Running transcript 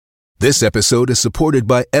This episode is supported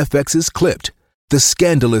by FX's Clipped, the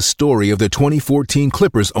scandalous story of the 2014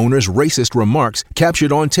 Clippers owner's racist remarks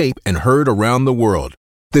captured on tape and heard around the world.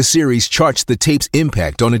 The series charts the tape's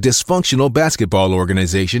impact on a dysfunctional basketball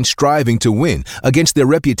organization striving to win against their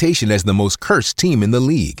reputation as the most cursed team in the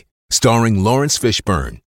league. Starring Lawrence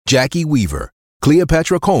Fishburne, Jackie Weaver,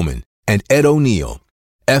 Cleopatra Coleman, and Ed O'Neill.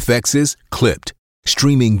 FX's Clipped,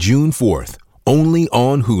 streaming June 4th, only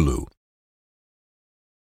on Hulu.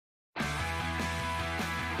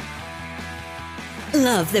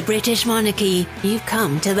 Love the British monarchy? You've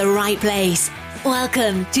come to the right place.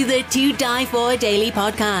 Welcome to the To Die For Daily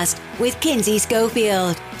Podcast with Kinsey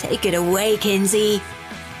Schofield. Take it away, Kinsey.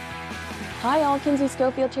 Hi, all. Kinsey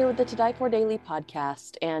Schofield here with the To Die For Daily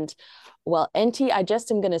Podcast. And, well, Enty, I just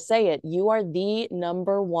am going to say it. You are the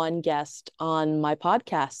number one guest on my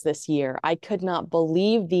podcast this year. I could not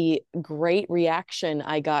believe the great reaction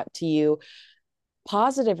I got to you.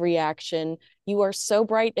 Positive reaction. You are so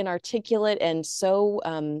bright and articulate and so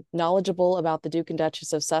knowledgeable about the Duke and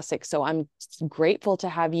Duchess of Sussex. So I'm grateful to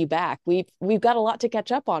have you back. We've got a lot to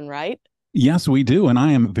catch up on, right? Yes, we do. And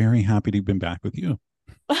I am very happy to have been back with you.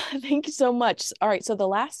 Thank you so much. All right. So the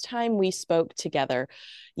last time we spoke together,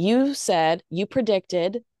 you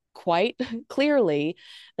predicted quite clearly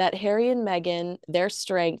that Harry and Meghan, their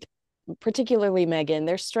strength, particularly Meghan,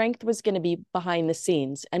 their strength was going to be behind the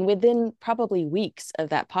scenes. And within probably weeks of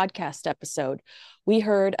that podcast episode, we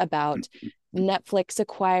heard about Netflix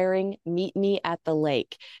acquiring Meet Me at the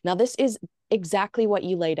Lake. Now, this is exactly what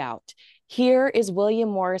you laid out. Here is William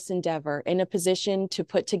Morris Endeavor in a position to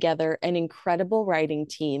put together an incredible writing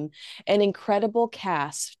team, an incredible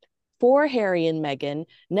cast for Harry and Meghan.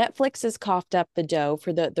 Netflix has coughed up the dough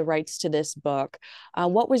for the rights to this book.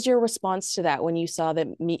 What was your response to that when you saw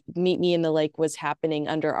that Meet Me in the Lake was happening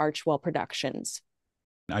under Archwell Productions?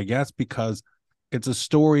 I guess because it's a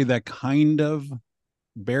story that kind of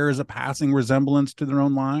bears a passing resemblance to their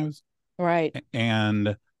own lives. Right.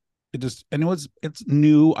 And it's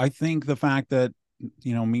new. I think the fact that,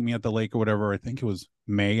 Meet Me at the Lake or whatever, I think it was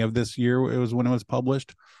May of this year, it was when it was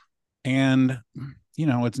published. And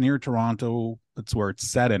it's near Toronto. It's where it's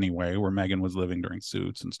set anyway, where Meghan was living during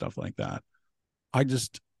Suits and stuff like that.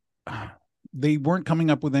 They weren't coming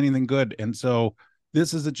up with anything good. And so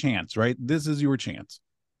this is a chance, right? This is your chance.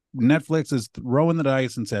 Netflix is throwing the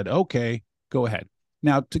dice and said, okay, go ahead.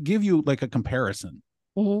 Now, to give you like a comparison,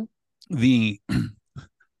 they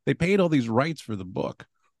paid all these rights for the book.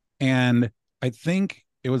 And I think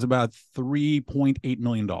it was about $3.8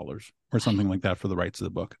 million or something like that for the rights of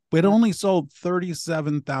the book. But it only sold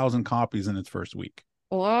 37,000 copies in its first week.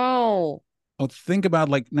 Wow. Oh, think about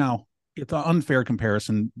now, it's an unfair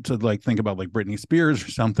comparison to think about Britney Spears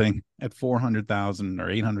or something at 400,000 or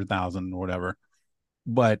 800,000 or whatever.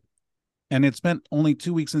 And it spent only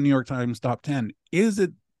 2 weeks in the New York Times top 10. Is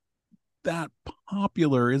it that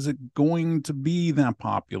popular? Is it going to be that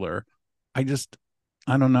popular? I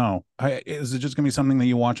don't know. Is it just going to be something that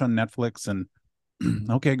you watch on Netflix and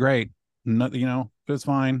okay, great. No, it was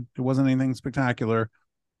fine. It wasn't anything spectacular.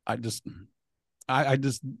 I think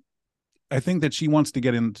that she wants to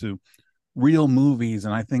get into real movies,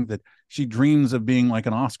 and I think that she dreams of being like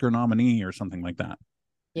an Oscar nominee or something like that.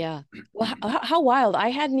 Yeah. Well, how wild. I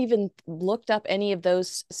hadn't even looked up any of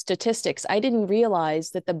those statistics. I didn't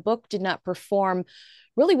realize that the book did not perform.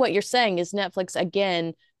 Really, what you're saying is Netflix,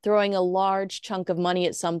 again, throwing a large chunk of money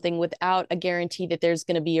at something without a guarantee that there's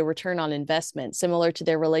going to be a return on investment, similar to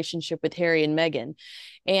their relationship with Harry and Meghan.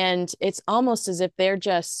 And it's almost as if they're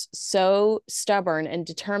just so stubborn and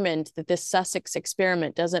determined that this Sussex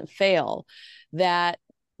experiment doesn't fail, that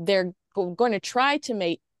they're going to try to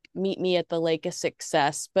make Meet Me at the Lake a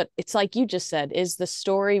success. But it's like you just said, is the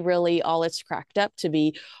story really all it's cracked up to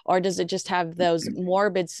be? Or does it just have those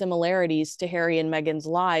morbid similarities to Harry and Meghan's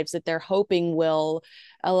lives that they're hoping will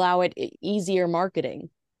allow it easier marketing?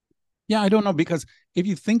 Yeah, I don't know, because if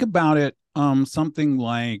you think about it, something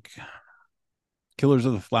like Killers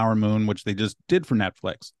of the Flower Moon, which they just did for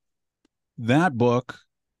Netflix, that book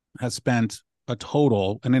has spent a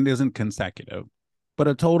total, and it isn't consecutive, but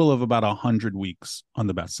a total of about 100 weeks on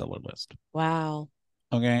the bestseller list. Wow.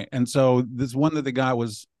 Okay. And so this one that they got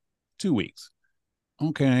was 2 weeks.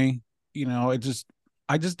 Okay. I just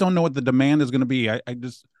don't know what the demand is going to be. I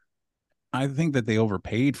think that they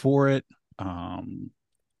overpaid for it. There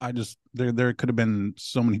could have been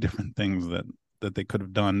so many different things that they could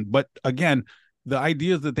have done. But again, the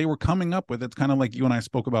ideas that they were coming up with, it's kind of like you and I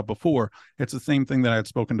spoke about before. It's the same thing that I had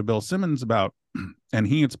spoken to Bill Simmons about, and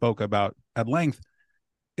he had spoke about at length,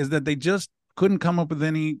 is that they just couldn't come up with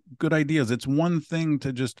any good ideas. It's one thing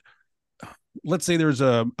to just let's say there's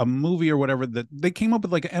a movie or whatever that they came up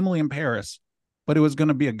with, like Emily in Paris, but it was going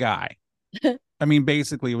to be a guy. I mean,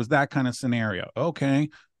 basically, it was that kind of scenario. Okay,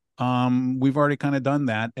 we've already kind of done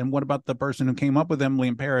that. And what about the person who came up with Emily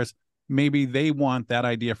in Paris? Maybe they want that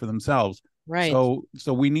idea for themselves. Right. So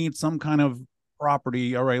we need some kind of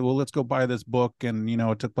property. All right, well, let's go buy this book, and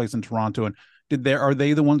it took place in Toronto. And are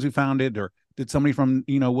they the ones who found it, or did somebody from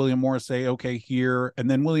William Morris say, okay, here? And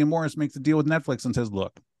then William Morris makes a deal with Netflix and says,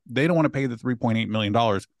 look, they don't want to pay the $3.8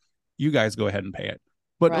 million. You guys go ahead and pay it.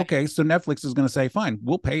 But Right. okay, so Netflix is going to say, fine,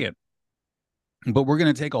 we'll pay it, but we're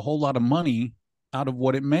going to take a whole lot of money out of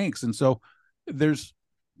what it makes. And so they're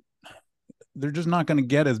just not going to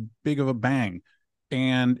get as big of a bang.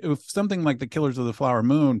 And if something like The Killers of the Flower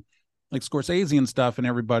Moon, like Scorsese and stuff, and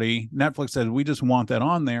everybody, Netflix said, we just want that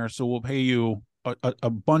on there, so we'll pay you a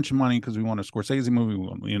bunch of money because we want a Scorsese movie, we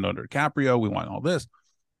want Leonardo DiCaprio, we want all this,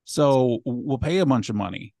 so we'll pay a bunch of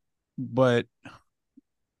money. But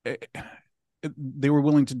they were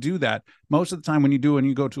willing to do that. Most of the time when you do and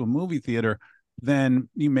you go to a movie theater, then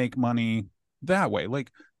you make money that way. Like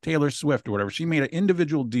Taylor Swift or whatever, she made an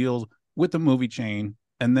individual deals with the movie chain,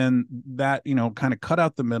 and then that kind of cut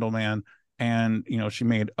out the middleman, and she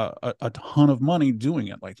made a ton of money doing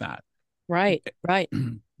it like that. Right.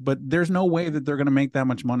 But there's no way that they're going to make that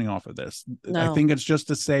much money off of this. No. I think it's just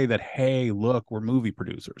to say that, hey, look, we're movie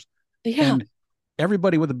producers. Yeah. And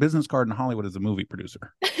everybody with a business card in Hollywood is a movie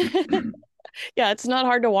producer. Yeah, it's not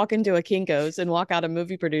hard to walk into a Kinko's and walk out a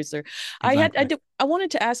movie producer. Exactly. I wanted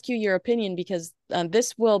to ask you your opinion because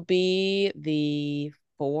this will be the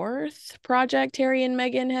fourth project Harry and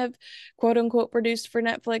Meghan have quote unquote produced for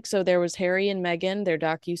Netflix. So there was Harry and Meghan, their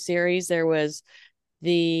docu-series. There was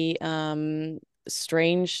the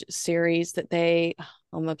Strange series that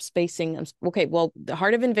I'm spacing. Okay, well, The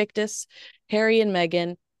Heart of Invictus, Harry and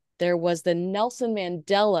Meghan. There was the Nelson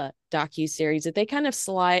Mandela docu-series that they kind of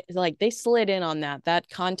slid in on that. That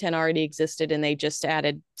content already existed, and they just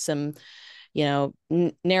added some,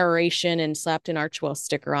 narration and slapped an Archwell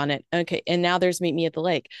sticker on it. Okay, and now there's Meet Me at the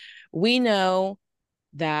Lake. We know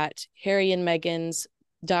that Harry and Meghan's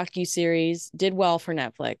docu-series did well for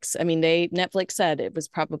Netflix. I mean, Netflix said it was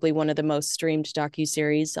probably one of the most streamed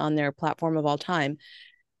docu-series on their platform of all time.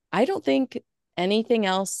 I don't think anything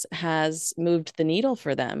else has moved the needle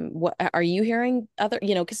for them. What are you hearing other,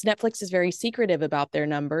 because Netflix is very secretive about their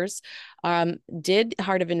numbers. Did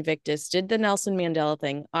Heart of Invictus, did the Nelson Mandela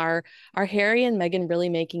thing, are Harry and Meghan really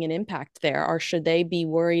making an impact there? Or should they be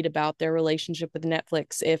worried about their relationship with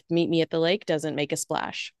Netflix if Meet Me at the Lake doesn't make a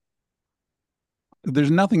splash?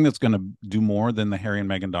 There's nothing that's going to do more than the Harry and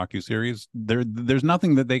Meghan docuseries. There's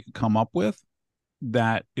nothing that they could come up with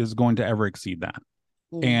that is going to ever exceed that.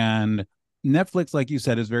 And Netflix, like you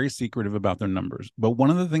said, is very secretive about their numbers. But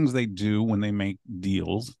one of the things they do when they make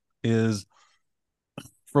deals is,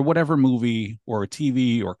 for whatever movie or a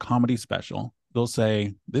TV or comedy special, they'll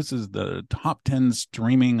say, this is the top 10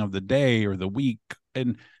 streaming of the day or the week.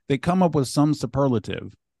 And they come up with some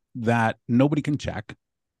superlative that nobody can check.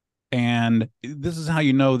 And this is how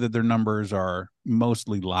you know that their numbers are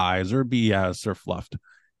mostly lies or BS or fluffed,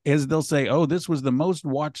 is they'll say, oh, this was the most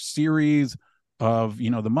watched series of,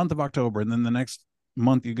 the month of October. And then the next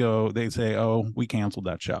month they say, oh, we canceled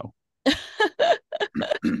that show.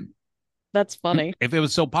 That's funny. If it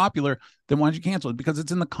was so popular, then why'd you cancel it? Because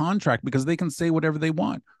it's in the contract, because they can say whatever they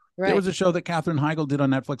want. Right. There was a show that Katherine Heigl did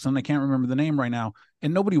on Netflix, and I can't remember the name right now,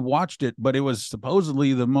 and nobody watched it, but it was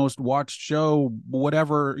supposedly the most watched show,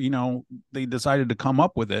 whatever, they decided to come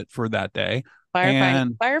up with it for that day.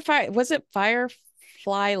 Firefly, was it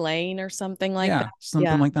Firefly Lane or something like that?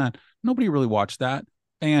 Something like that. Nobody really watched that.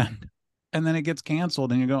 And then it gets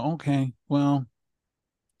canceled, and you go, okay, well,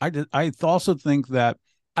 I also think that,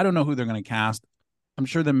 I don't know who they're going to cast. I'm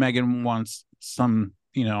sure that Meghan wants some,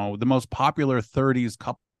 the most popular 30s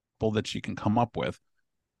couple that she can come up with.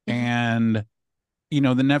 And, the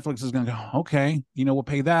Netflix is going to go, okay, we'll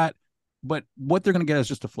pay that. But what they're going to get is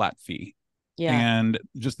just a flat fee. Yeah. And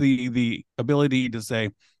just the ability to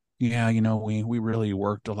say, yeah, we really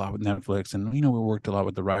worked a lot with Netflix, and, we worked a lot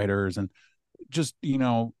with the writers, and just,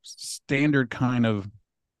 standard kind of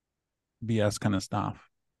BS kind of stuff.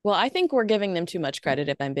 Well, I think we're giving them too much credit,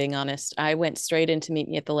 if I'm being honest. I went straight into Meet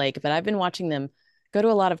Me at the Lake, but I've been watching them go to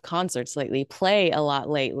a lot of concerts lately, play a lot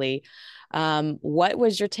lately. What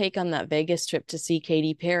was your take on that Vegas trip to see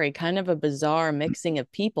Katy Perry? Kind of a bizarre mixing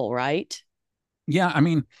of people, right? Yeah, I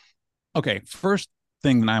mean, okay, first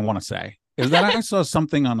thing that I want to say is that I saw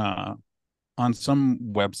something on some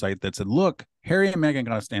website that said, look, Harry and Meghan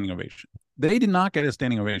got a standing ovation. They did not get a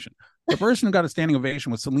standing ovation. The person who got a standing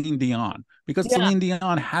ovation was Celine Dion, because Yeah. Celine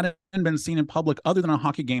Dion hadn't been seen in public other than a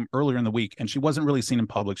hockey game earlier in the week, and she wasn't really seen in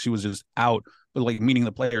public. She was just out, but like meeting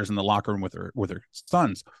the players in the locker room with her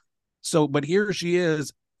sons. So, but here she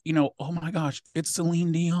is, oh my gosh, it's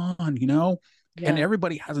Celine Dion, and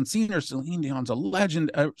everybody hasn't seen her. Celine Dion's a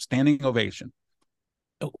legend. Standing ovation.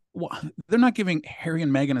 They're not giving Harry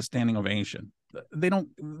and Meghan a standing ovation. They don't.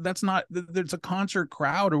 That's not. There's a concert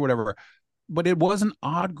crowd or whatever, but it was an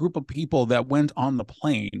odd group of people that went on the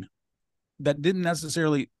plane that didn't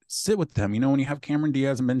necessarily sit with them. When you have Cameron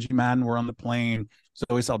Diaz and Benji Madden were on the plane,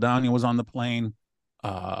 Zoe Saldana was on the plane,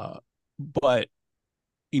 but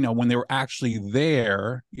when they were actually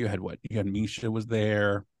there, you had what? You had Misha was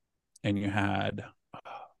there, and you had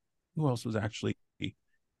who else was actually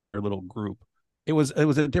their little group? It was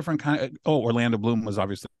a different kind of. Oh, Orlando Bloom was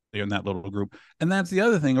obviously in that little group, and that's the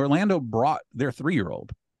other thing. Orlando brought their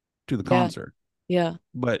 3-year-old to the concert. Yeah.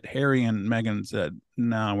 But Harry and Meghan said,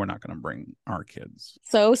 "No, we're not going to bring our kids."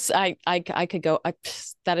 So I could go.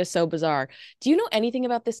 That is so bizarre. Do you know anything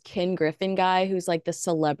about this Ken Griffin guy who's like the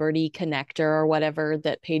celebrity connector or whatever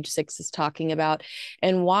that Page Six is talking about?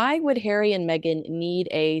 And why would Harry and Meghan need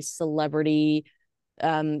a celebrity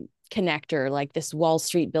connector like this Wall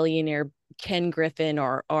Street billionaire Ken Griffin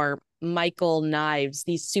or Michael Knives,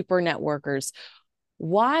 these super networkers?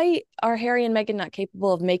 Why are Harry and Meghan not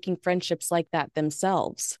capable of making friendships like that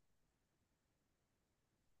themselves?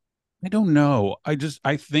 I don't know.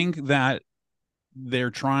 I think that they're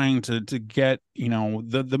trying to get,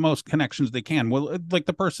 the most connections they can. Well, like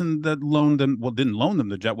the person that didn't loan them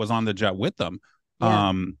the jet, was on the jet with them.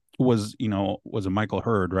 Yeah. Was a Michael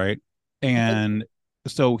Hurd, right? And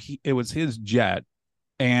so it was his jet.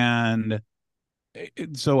 And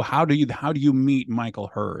so how do you meet Michael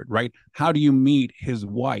Hurd, right? How do you meet his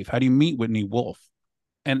wife? How do you meet Whitney Wolf?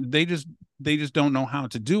 And they just don't know how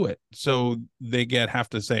to do it. So they have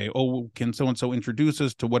to say, oh, can so and so introduce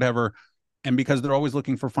us to whatever? And because they're always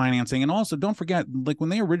looking for financing. And also, don't forget, like when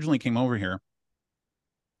they originally came over here,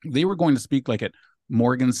 they were going to speak like at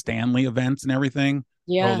Morgan Stanley events and everything.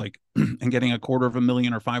 Yeah. Oh, like and getting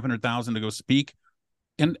 $250,000 or 500,000 to go speak.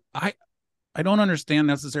 And I don't understand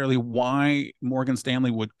necessarily why Morgan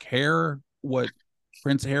Stanley would care what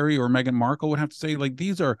Prince Harry or Meghan Markle would have to say. Like,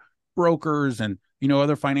 these are brokers and,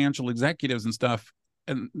 other financial executives and stuff.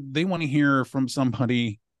 And they want to hear from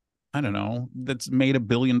somebody, I don't know, that's made $1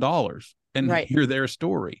 billion and hear their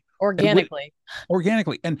story.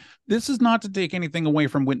 Organically. And this is not to take anything away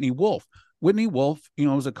from Whitney Wolf. Whitney Wolf,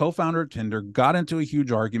 was a co-founder of Tinder, got into a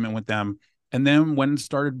huge argument with them, and then went and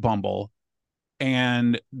started Bumble,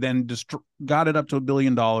 and then got it up to $1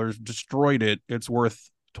 billion, destroyed it. It's worth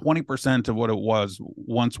 20% of what it was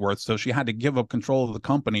once worth. So she had to give up control of the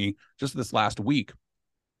company just this last week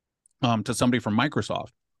to somebody from Microsoft.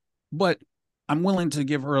 But I'm willing to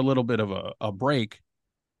give her a little bit of a break.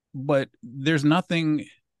 But there's nothing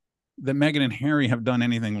that Meghan and Harry have done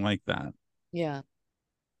anything like that. Yeah.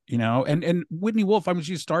 And Whitney Wolf, I mean,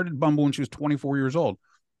 she started Bumble when she was 24 years old.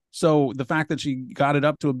 So the fact that she got it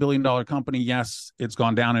up to $1 billion company, yes, it's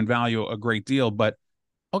gone down in value a great deal, but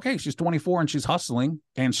okay, she's 24 and she's hustling,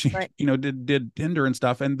 and she, did Tinder and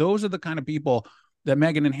stuff. And those are the kind of people that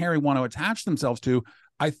Meghan and Harry want to attach themselves to.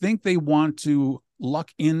 I think they want to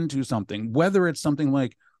luck into something, whether it's something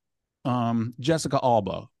like Jessica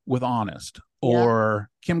Alba with Honest, or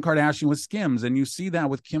Kim Kardashian with Skims. And you see that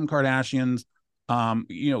with Kim Kardashian's,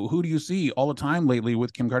 who do you see all the time lately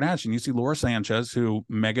with Kim Kardashian? You see Laura Sanchez, who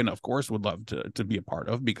Meghan, of course, would love to be a part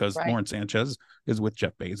of, because Lauren Sanchez is with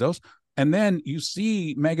Jeff Bezos. And then you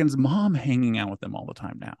see Meghan's mom hanging out with them all the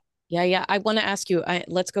time now. Yeah. I want to ask you,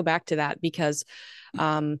 let's go back to that, because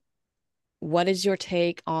what is your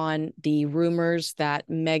take on the rumors that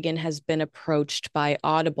Meghan has been approached by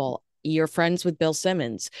Audible? You're friends with Bill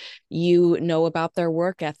Simmons. You know about their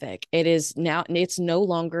work ethic. It's no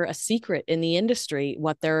longer a secret in the industry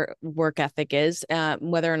what their work ethic is,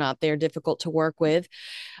 whether or not they're difficult to work with.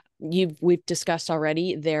 We've discussed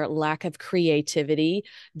already their lack of creativity.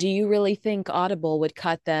 Do you really think Audible would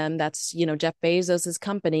cut them, that's Jeff Bezos's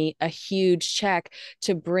company, a huge check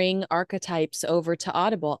to bring archetypes over to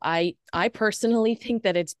Audible? I personally think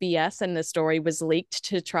that it's BS, and the story was leaked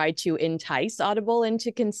to try to entice Audible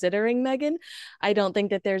into considering Meghan. I don't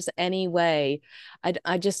think that there's any way.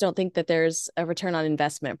 I just don't think that there's a return on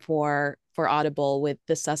investment for Audible with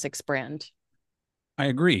the Sussex brand. I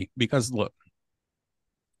agree, because look,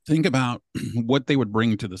 think about what they would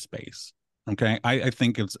bring to the space. Okay. I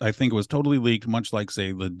think it was totally leaked, much like,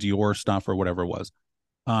 say, the Dior stuff or whatever it was,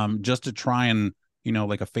 just to try and,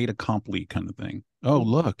 like a fait accompli kind of thing. Oh,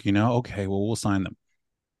 look, okay, well, we'll sign them.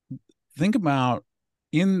 think about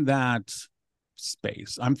in that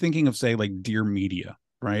space. I'm thinking of, say, like Dear Media,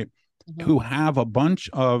 right? Mm-hmm. Who have a bunch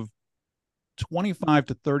of 25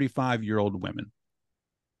 to 35-year-old women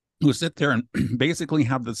who sit there and basically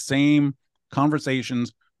have the same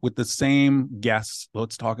conversations with the same guests.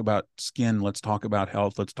 Let's talk about skin. Let's talk about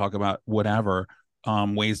health. Let's talk about whatever,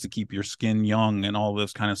 ways to keep your skin young and all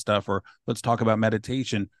this kind of stuff. Or let's talk about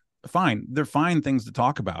meditation. Fine. They're fine things to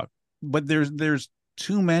talk about, but there's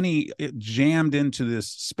too many jammed into this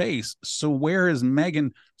space. So where is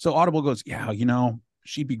Meghan? So Audible goes, yeah,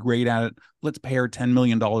 she'd be great at it. Let's pay her $10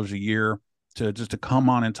 million a year to come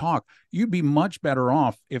on and talk. You'd be much better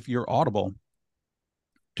off, if you're Audible,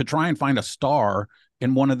 to try and find a star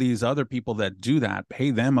in one of these other people that do that,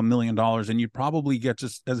 pay them $1 million, and you'd probably get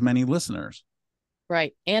just as many listeners.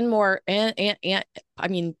 Right. And more, and I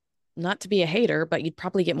mean, not to be a hater, but you'd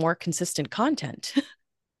probably get more consistent content.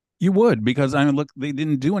 You would, because I mean, look, they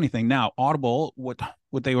didn't do anything. Now, Audible, what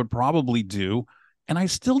they would probably do, and I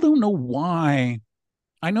still don't know why.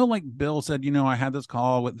 I know, like Bill said, I had this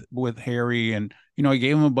call with Harry, and I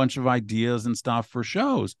gave him a bunch of ideas and stuff for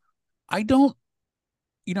shows. I don't,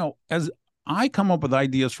 as I come up with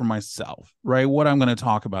ideas for myself, right? What I'm going to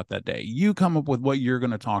talk about that day. You come up with what you're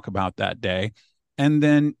going to talk about that day, and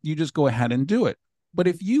then you just go ahead and do it. But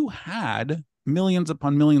if you had millions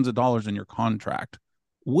upon millions of dollars in your contract,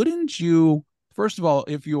 wouldn't you, first of all,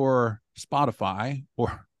 if you're Spotify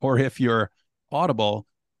or if you're Audible,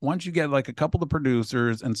 once you get like a couple of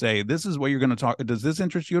producers and say, this is what you're going to talk, does this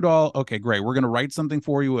interest you at all? Okay, great. We're going to write something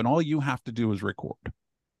for you, and all you have to do is record.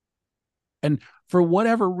 And for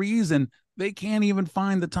whatever reason, they can't even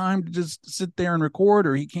find the time to just sit there and record,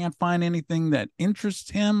 or he can't find anything that interests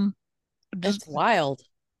him. That's wild.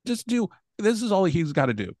 This is all he's got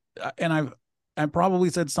to do. And I probably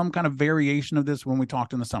said some kind of variation of this when we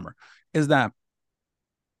talked in the summer, is that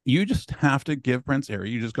you just have to give Prince Harry,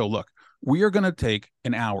 you just go, look, we are going to take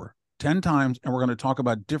an hour 10 times, and we're going to talk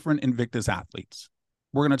about different Invictus athletes.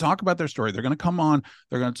 We're going to talk about their story. They're going to come on.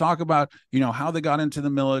 They're going to talk about, how they got into the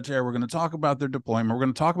military. We're going to talk about their deployment. We're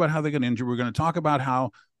going to talk about how they got injured. We're going to talk about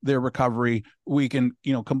how their recovery. We can,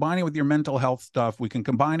 combine it with your mental health stuff. We can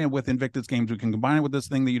combine it with Invictus Games. We can combine it with this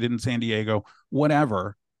thing that you did in San Diego,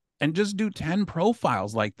 whatever, and just do 10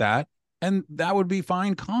 profiles like that. And that would be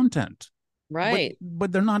fine content. Right.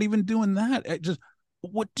 But they're not even doing that.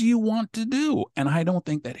 What do you want to do? And I don't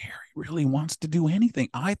think that Harry really wants to do anything.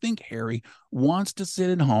 I think Harry wants to sit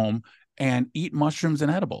at home and eat mushrooms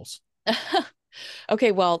and edibles.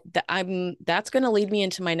 Okay, well, that's going to lead me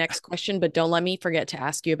into my next question, but don't let me forget to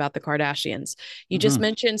ask you about the Kardashians. You just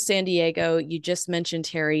mentioned San Diego. You just mentioned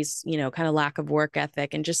Harry's, kind of lack of work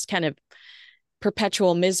ethic and just kind of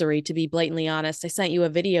perpetual misery, to be blatantly honest. I sent you a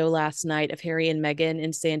video last night of Harry and Meghan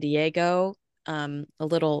in San Diego, a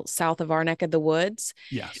little south of our neck of the woods.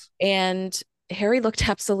 Yes. And Harry looked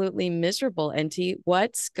absolutely miserable. Enty,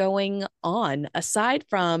 what's going on? Aside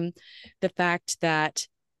from the fact that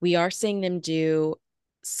we are seeing them do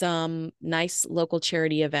some nice local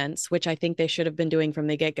charity events, which I think they should have been doing from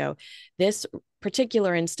the get-go. This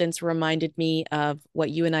particular instance reminded me of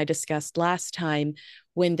what you and I discussed last time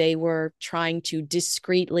when they were trying to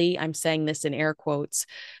discreetly, I'm saying this in air quotes,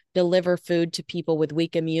 deliver food to people with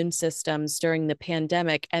weak immune systems during the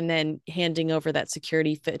pandemic, and then handing over that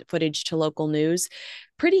security footage to local news.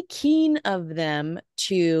 Pretty keen of them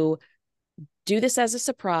to do this as a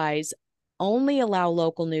surprise, only allow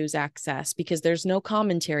local news access because there's no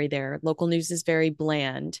commentary there. Local news is very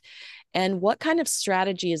bland. And what kind of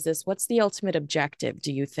strategy is this? What's the ultimate objective,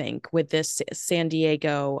 do you think, with this San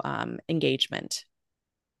Diego engagement?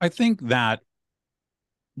 I think that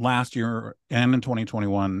last year and in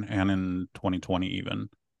 2021 and in 2020 even,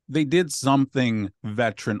 they did something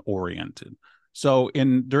veteran oriented. So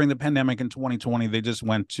during the pandemic in 2020, they just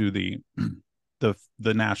went to the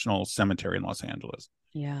National Cemetery in Los Angeles.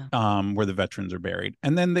 Yeah. Where the veterans are buried.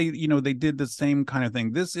 And then they did the same kind of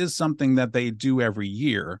thing. This is something that they do every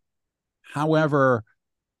year. However,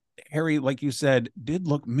 Harry, like you said, did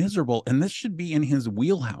look miserable, and this should be in his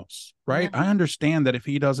wheelhouse, right? Yeah. I understand that if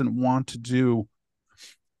he doesn't want to do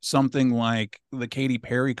something like the Katy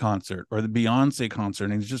Perry concert or the Beyonce concert,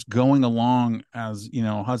 and he's just going along as,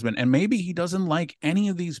 husband, and maybe he doesn't like any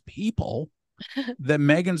of these people that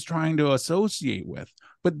Meghan's trying to associate with,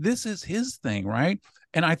 but this is his thing, right?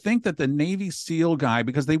 And I think that the Navy SEAL guy,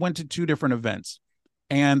 because they went to two different events,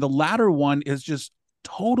 and the latter one is just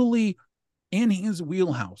totally in his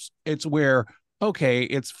wheelhouse. It's where, okay,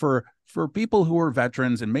 it's for people who are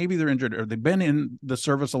veterans and maybe they're injured or they've been in the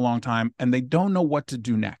service a long time and they don't know what to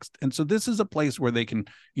do next. And so this is a place where they can,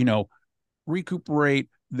 recuperate,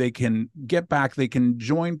 they can get back, they can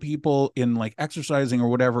join people in like exercising or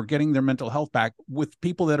whatever, getting their mental health back with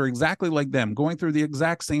people that are exactly like them, going through the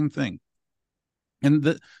exact same thing. And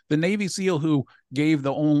the Navy SEAL who gave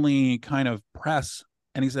the only kind of press,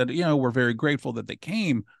 and he said, we're very grateful that they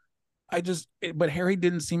came. But Harry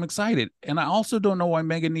didn't seem excited. And I also don't know why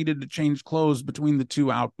Meghan needed to change clothes between the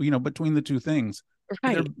two things.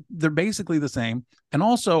 Right. They're basically the same. And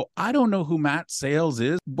also, I don't know who Matt Sales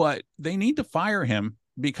is, but they need to fire him,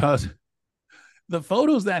 because the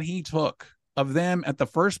photos that he took of them at the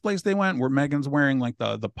first place they went, where Meghan's wearing like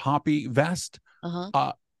the poppy vest,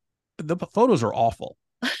 the photos are awful.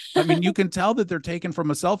 I mean, you can tell that they're taken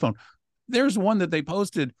from a cell phone. There's one that they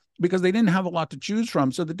posted because they didn't have a lot to choose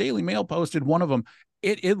from. So the Daily Mail posted one of them.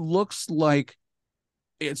 It looks like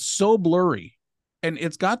it's so blurry, and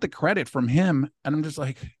it's got the credit from him. And I'm just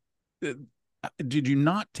like, did you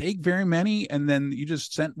not take very many? And then you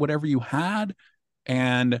just sent whatever you had.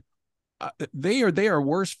 And they are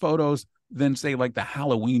worse photos than, say, like the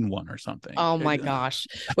Halloween one or something. Oh my gosh.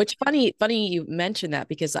 Which funny you mentioned that,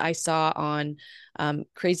 because I saw on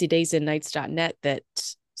crazydaysandnights.net that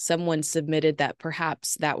someone submitted that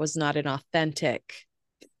perhaps that was not an authentic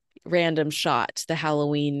random shot, the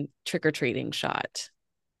Halloween trick-or-treating shot.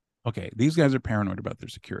 Okay, these guys are paranoid about their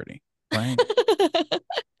security, right?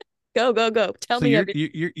 Go. Tell me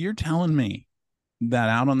everything. You're telling me that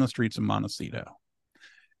out on the streets of Montecito,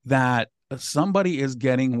 that somebody is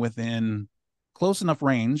getting within close enough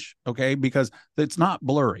range, okay, because it's not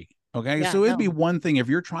blurry. Okay. Yeah, so it'd be one thing if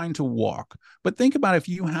you're trying to walk, but think about if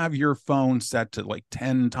you have your phone set to like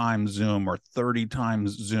 10 times zoom or 30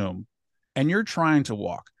 times zoom and you're trying to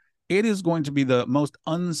walk, it is going to be the most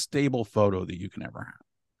unstable photo that you can ever have.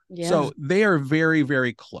 Yeah. So they are very,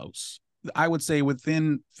 very close. I would say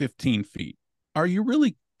within 15 feet. Are you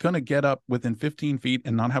really going to get up within 15 feet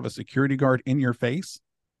and not have a security guard in your face?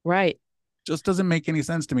 Right. Just doesn't make any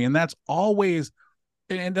sense to me. And that's always,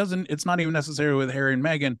 it's not even necessarily with Harry and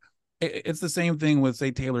Meghan. It's the same thing with, say,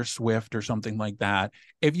 Taylor Swift or something like that.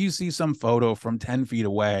 If you see some photo from 10 feet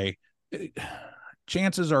away,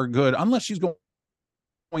 chances are good, unless she's going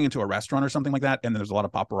into a restaurant or something like that, and there's a lot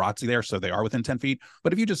of paparazzi there, so they are within 10 feet.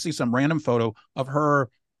 But if you just see some random photo of her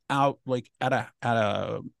out like at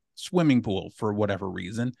a swimming pool for whatever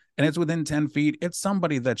reason, and it's within 10 feet, it's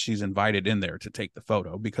somebody that she's invited in there to take the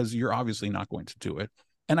photo, because you're obviously not going to do it.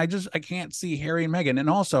 And I can't see Harry and Meghan. And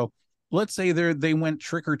also, let's say they went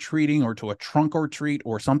trick-or-treating or to a trunk-or-treat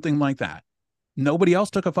or something like that. Nobody else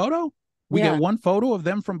took a photo? We get one photo of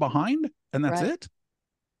them from behind, and that's it?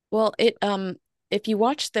 Well, if you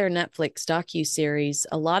watch their Netflix docuseries,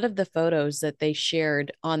 a lot of the photos that they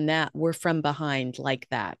shared on that were from behind like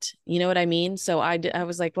that. You know what I mean? So I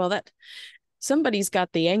was like, well, that somebody's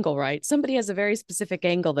got the angle right. Somebody has a very specific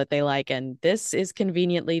angle that they like, and this is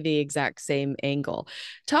conveniently the exact same angle.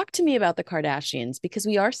 Talk to me about the Kardashians, because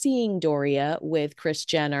we are seeing Doria with Kris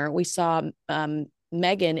Jenner. We saw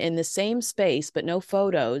Meghan in the same space, but no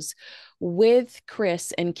photos, with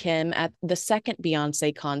Kris and Kim at the second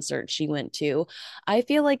Beyonce concert she went to. I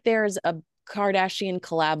feel like there's a Kardashian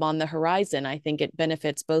collab on the horizon. I think it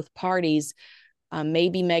benefits both parties.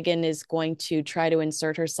 Maybe Meghan is going to try to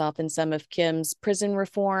insert herself in some of Kim's prison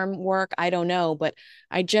reform work. I don't know, but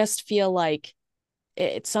I just feel like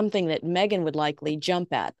it's something that Meghan would likely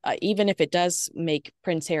jump at, even if it does make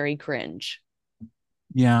Prince Harry cringe.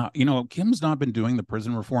 Yeah, Kim's not been doing the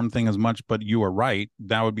prison reform thing as much, but you are right.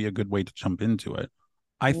 That would be a good way to jump into it.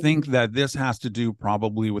 I think that this has to do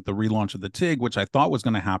probably with the relaunch of the TIG, which I thought was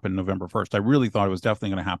going to happen November 1st. I really thought it was definitely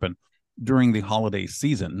going to happen during the holiday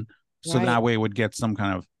season. So that way it would get some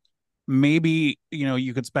kind of, maybe,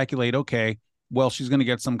 you could speculate, okay, well, she's going to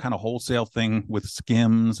get some kind of wholesale thing with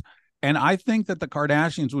Skims. And I think that the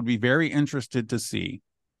Kardashians would be very interested to see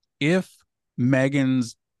if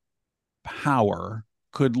Meghan's power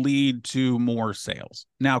could lead to more sales.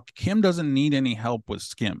 Now, Kim doesn't need any help with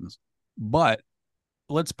Skims, but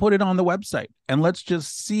let's put it on the website and let's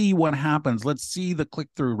just see what happens. Let's see the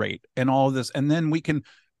click-through rate and all of this. And then we can,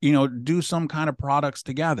 do some kind of products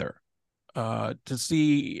together to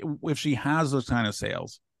see if she has those kind of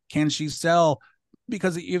sales. Can she sell?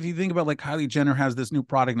 Because if you think about, like, Kylie Jenner has this new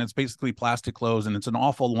product and it's basically plastic clothes and it's an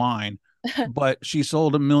awful line, but she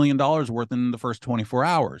sold $1 million worth in the first 24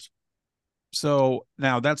 hours. So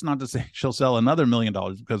now that's not to say she'll sell another $1 million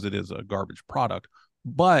because it is a garbage product,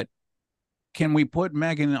 but can we put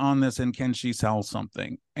Meghan on this and can she sell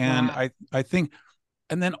something? And I think,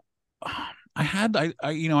 and then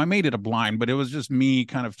I made it a blind, but it was just me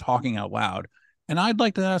kind of talking out loud. And I'd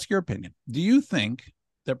like to ask your opinion. Do you think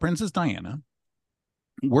that Princess Diana,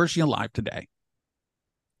 were she alive today,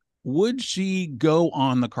 would she go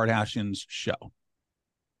on the Kardashians show?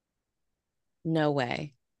 No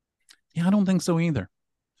way. Yeah, I don't think so either.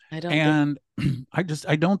 I don't think. And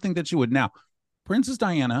I don't think that she would. Now, Princess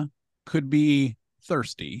Diana could be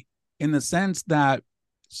thirsty in the sense that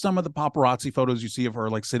some of the paparazzi photos you see of her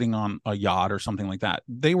like sitting on a yacht or something like that,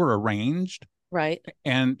 they were arranged, Right.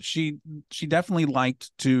 and she definitely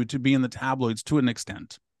liked to be in the tabloids to an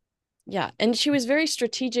extent. Yeah. And she was very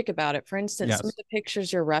strategic about it. For instance, some of Yes. the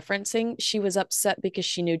pictures you're referencing, she was upset because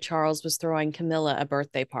she knew Charles was throwing Camilla a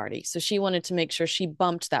birthday party. So she wanted to make sure she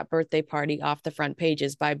bumped that birthday party off the front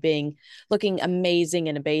pages by looking amazing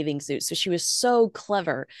in a bathing suit. So she was so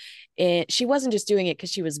clever. And she wasn't just doing it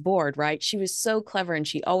because she was bored, right? She was so clever and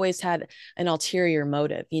she always had an ulterior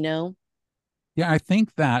motive, you know? Yeah, I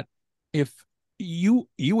think that if you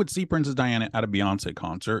would see Princess Diana at a Beyonce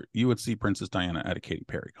concert, you would see Princess Diana at a Katy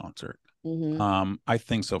Perry concert. Mm-hmm. I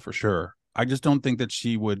think so for sure. I just don't think that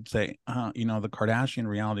she would say, the Kardashian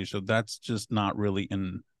reality show, that's just not really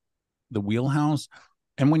in the wheelhouse.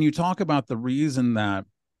 And when you talk about the reason that,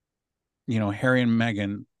 Harry and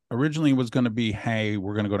Meghan originally was going to be, hey,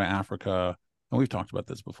 we're going to go to Africa. And we've talked about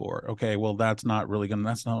this before. Okay, well, that's not what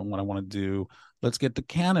I want to do. Let's get to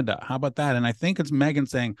Canada. How about that? And I think it's Meghan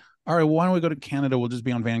saying, all right, well, why don't we go to Canada? We'll just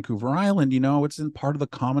be on Vancouver Island. It's in part of the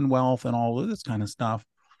Commonwealth and all of this kind of stuff.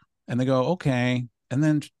 And they go, okay. And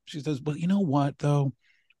then she says, well, you know what, though?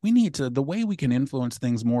 The way we can influence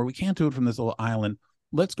things more, we can't do it from this little island.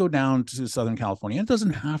 Let's go down to Southern California. It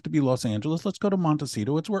doesn't have to be Los Angeles. Let's go to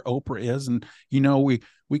Montecito. It's where Oprah is. And,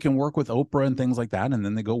 we can work with Oprah and things like that. And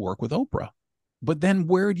then they go work with Oprah. But then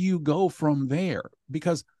where do you go from there?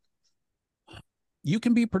 Because you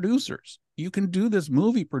can be producers. You can do this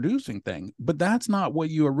movie producing thing, but that's not what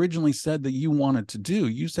you originally said that you wanted to do.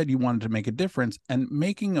 You said you wanted to make a difference, and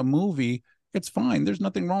making a movie, it's fine. There's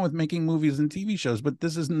nothing wrong with making movies and TV shows, but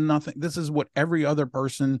this is nothing. This is what every other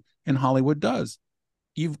person in Hollywood does.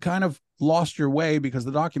 You've kind of lost your way because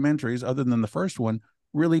the documentaries, other than the first one,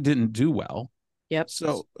 really didn't do well. Yep.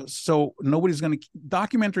 So nobody's going to,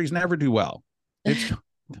 documentaries never do well.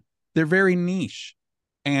 They're very niche,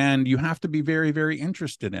 and you have to be very, very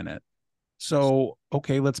interested in it. So,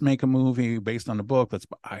 okay, let's make a movie based on a book.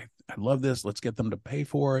 I love this. Let's get them to pay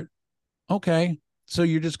for it. Okay. So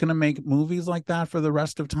you're just going to make movies like that for the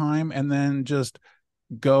rest of time and then just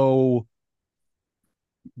go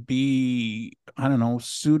be, I don't know,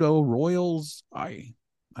 pseudo royals. I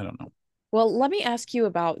don't know. Well, let me ask you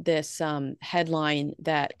about this headline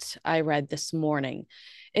that I read this morning.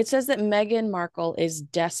 It says that Meghan Markle is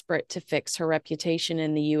desperate to fix her reputation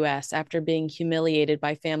in the US after being humiliated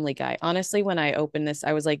by Family Guy. Honestly, when I opened this,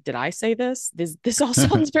 I was like, did I say this? This all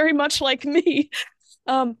sounds very much like me.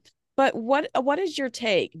 But what is your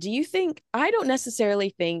take? Do you think, I don't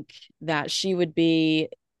necessarily think that she would be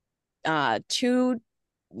too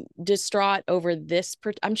distraught over this.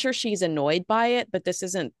 I'm sure she's annoyed by it, but this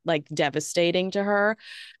isn't like devastating to her.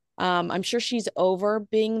 I'm sure she's over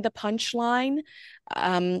being the punchline.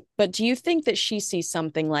 But do you think that she sees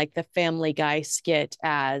something like the Family Guy skit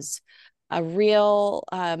as a real,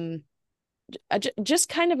 just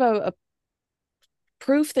kind of a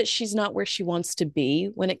proof that she's not where she wants to be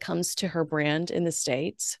when it comes to her brand in the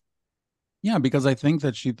States? Yeah, because I think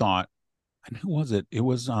that she thought, and who was it? It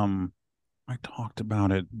was I talked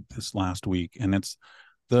about it this last week, and it's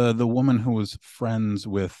the woman who was friends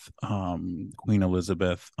with Queen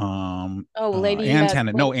Elizabeth. Lady Anne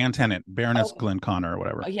Tennant. No, Anne Tennant, Baroness Glenconner or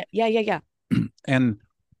whatever. Oh, yeah. And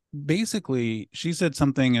basically, she said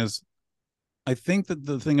something as, I think that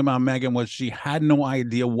the thing about Meghan was she had no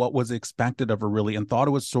idea what was expected of her really, and thought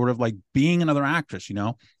it was sort of like being another actress,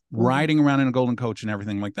 riding around in a golden coach and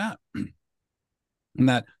everything like that. And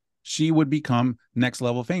that she would become next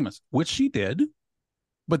level famous, which she did.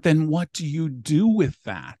 But then what do you do with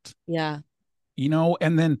that? Yeah.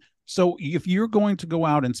 And then, so if you're going to go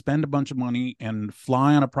out and spend a bunch of money and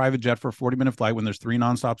fly on a private jet for a 40-minute flight when there's 3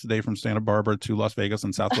 nonstops a day from Santa Barbara to Las Vegas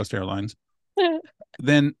on Southwest Airlines,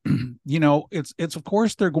 then, it's of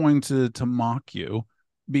course they're going to mock you,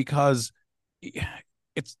 because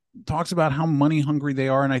it talks about how money hungry they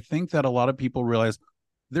are. And I think that a lot of people realize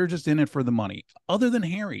they're just in it for the money. Other than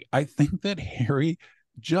Harry, I think that Harry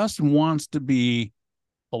just wants to be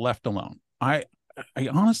left alone. I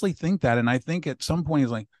honestly think that. And I think at some point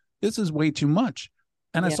he's like, this is way too much.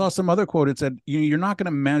 And I saw some other quote. It said, you're not going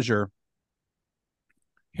to measure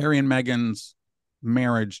Harry and Meghan's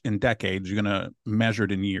marriage in decades. You're going to measure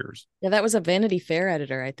it in years. Yeah, that was a Vanity Fair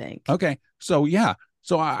editor, I think. Okay. So, yeah.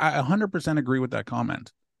 So I 100% agree with that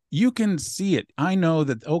comment. You can see it. I know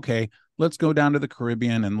that, okay, let's go down to the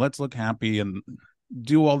Caribbean and let's look happy and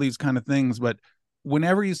do all these kind of things. But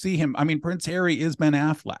whenever you see him, I mean, Prince Harry is Ben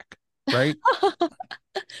Affleck, right?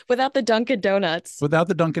 Without the Dunkin' Donuts. Without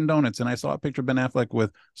the Dunkin' Donuts. And I saw a picture of Ben Affleck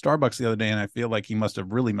with Starbucks the other day, and I feel like he must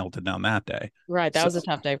have really melted down that day. Right. That was a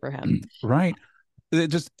tough day for him. Right.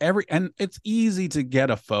 And it's easy to get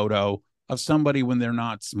a photo of somebody when they're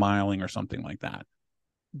not smiling or something like that.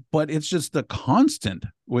 But it's just the constant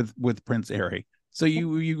with Prince Harry. So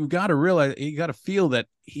you got to realize, you got to feel that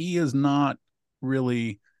he is not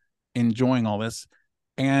really enjoying all this.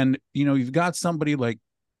 And, you've got somebody like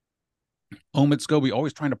Omid Scobie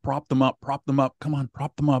always trying to prop them up. Come on,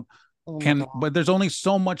 prop them up. Oh But there's only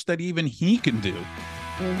so much that even he can do.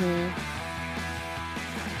 Mm-hmm.